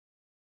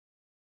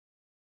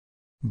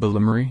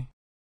Balamory?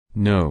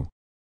 No.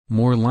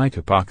 More like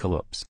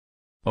Apocalypse.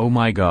 Oh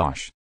my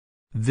gosh.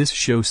 This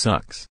show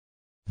sucks.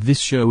 This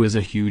show is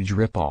a huge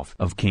ripoff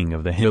of King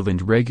of the Hill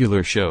and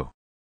regular show.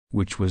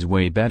 Which was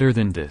way better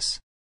than this.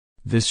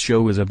 This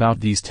show is about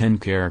these 10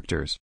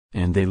 characters,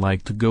 and they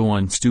like to go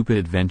on stupid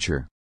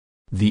adventure.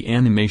 The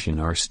animation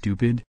are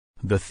stupid,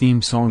 the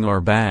theme song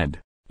are bad,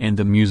 and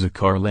the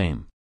music are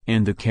lame,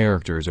 and the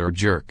characters are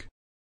jerk.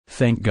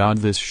 Thank God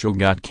this show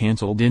got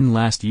cancelled in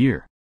last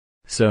year.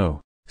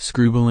 So,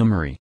 screw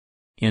Balamory.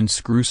 And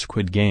screw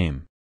Squid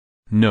Game.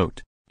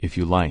 Note, if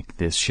you like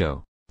this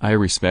show, I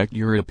respect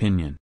your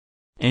opinion.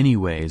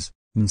 Anyways,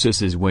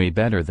 this is way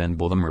better than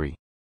Balamory.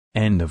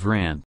 End of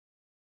rant.